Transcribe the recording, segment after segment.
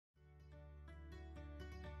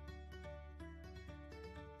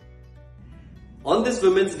On this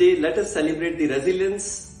Women's Day, let us celebrate the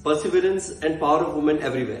resilience, perseverance and power of women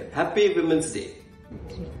everywhere. Happy Women's Day.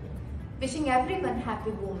 Wishing everyone happy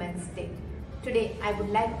Women's Day. Today, I would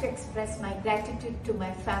like to express my gratitude to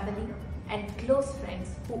my family and close friends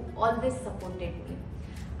who always supported me.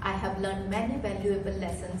 I have learned many valuable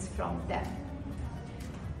lessons from them.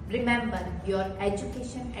 Remember, your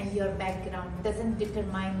education and your background doesn't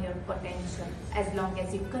determine your potential. As long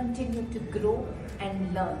as you continue to grow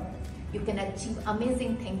and learn, you can achieve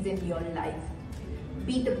amazing things in your life.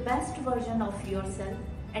 Be the best version of yourself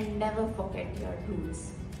and never forget your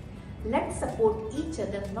roots. Let's support each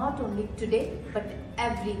other not only today but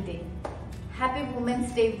every day. Happy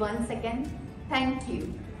Women's Day once again. Thank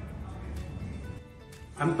you.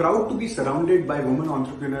 I'm proud to be surrounded by women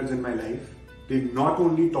entrepreneurs in my life. They not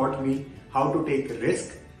only taught me how to take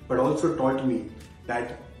risk, but also taught me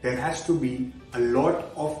that there has to be a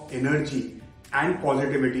lot of energy and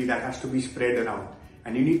positivity that has to be spread around.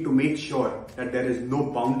 And you need to make sure that there is no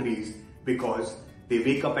boundaries, because they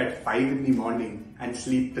wake up at 5 in the morning and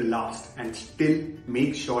sleep the last and still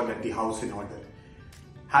make sure that the house is in order.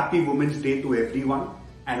 Happy Women's Day to everyone,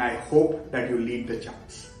 and I hope that you lead the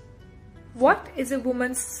charts. What is a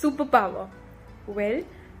woman's superpower? Well,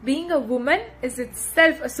 being a woman is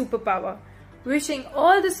itself a superpower. Wishing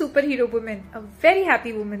all the superhero women a very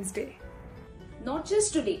happy Women's Day. Not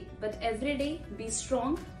just today, but every day, be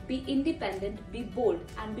strong, be independent, be bold,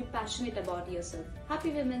 and be passionate about yourself. Happy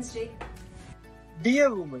Women's Day.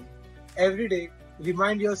 Dear woman, every day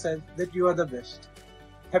remind yourself that you are the best.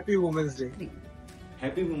 Happy Women's Day.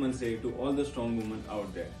 Happy Women's Day to all the strong women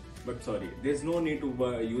out there. But sorry, there's no need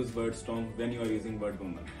to use word strong when you are using word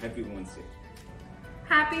woman. Happy Women's Day.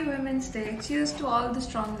 Happy Women's Day. Cheers to all the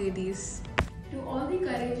strong ladies. To all the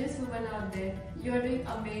courageous women out there, you are doing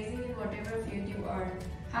amazing in whatever field you are.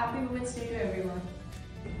 Happy Women's Day to everyone.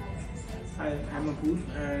 Hi, I'm Apoor,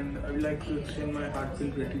 and I would like to extend my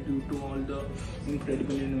heartfelt gratitude to all the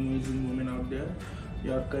incredible and amazing women out there.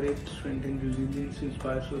 Your courage, strength and resilience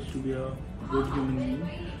inspires us to be a good human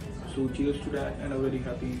being. So cheers to that, and a very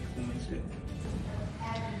happy Women's Day.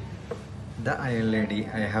 The Iron Lady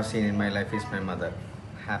I have seen in my life is my mother.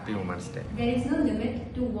 Happy Women's Day. There is no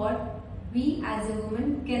limit to what we as a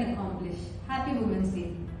woman can accomplish. Happy Women's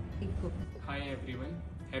Day. Hi everyone.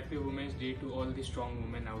 Happy Women's Day to all the strong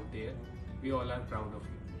women out there. We all are proud of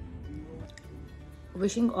you.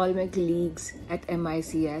 Wishing all my colleagues at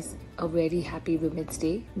MICS a very happy Women's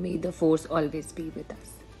Day. May the force always be with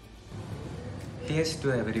us. Here's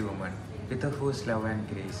to every woman, with whose love and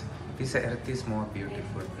grace, this earth is more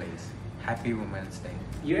beautiful place. Happy Women's Day.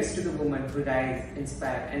 Here's to the woman who rise,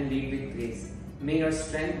 inspire and lead with grace. May your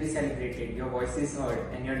strength be celebrated, your voices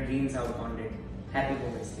heard and your dreams outbounded. Happy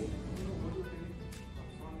Women's Day.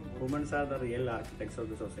 Women are the real architects of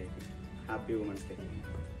the society. Happy Women's Day.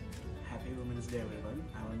 Happy Women's Day everyone.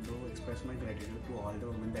 I want to express my gratitude to all the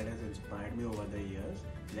women that has inspired me over the years.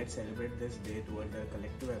 Let's celebrate this day toward their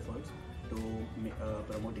collective efforts to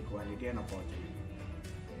promote equality and opportunity.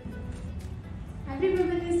 Every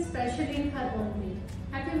woman is special in her own way.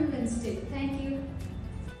 Happy Women's Day. Thank you.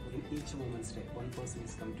 In each Women's Day, one person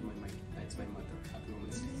is coming to my mind. That's my mother. Happy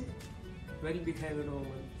Women's Day. Well-behaved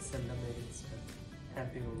woman, Sanda Mary's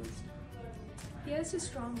Happy Women's Day. Here's to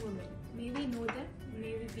strong women. May we know them,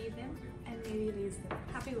 may we be them, and may we raise them.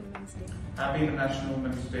 Happy Women's Day. Happy International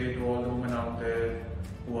Women's Day to all the women out there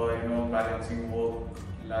who are, balancing work,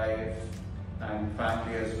 life, and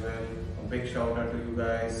family as well. A big shout out to you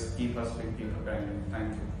guys. Keep us fit, keep us grinding.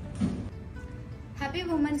 Thank you. Happy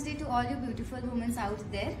Women's Day to all you beautiful women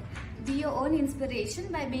out there. Be your own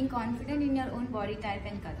inspiration by being confident in your own body type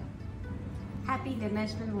and color. Happy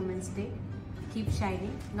International Women's Day. Keep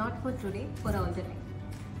shining, not for today, for all the time.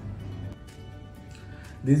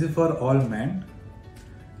 This is for all men.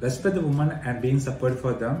 Respect the woman and being support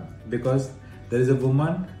for them, because there is a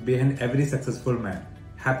woman behind every successful man.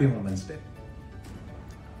 Happy Women's Day.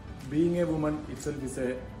 Being a woman itself is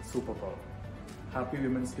a superpower. Happy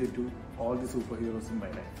Women's Day to all the superheroes in my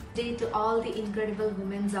life. Day to all the incredible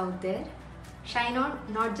women out there. Shine on,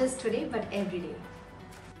 not just today but every day.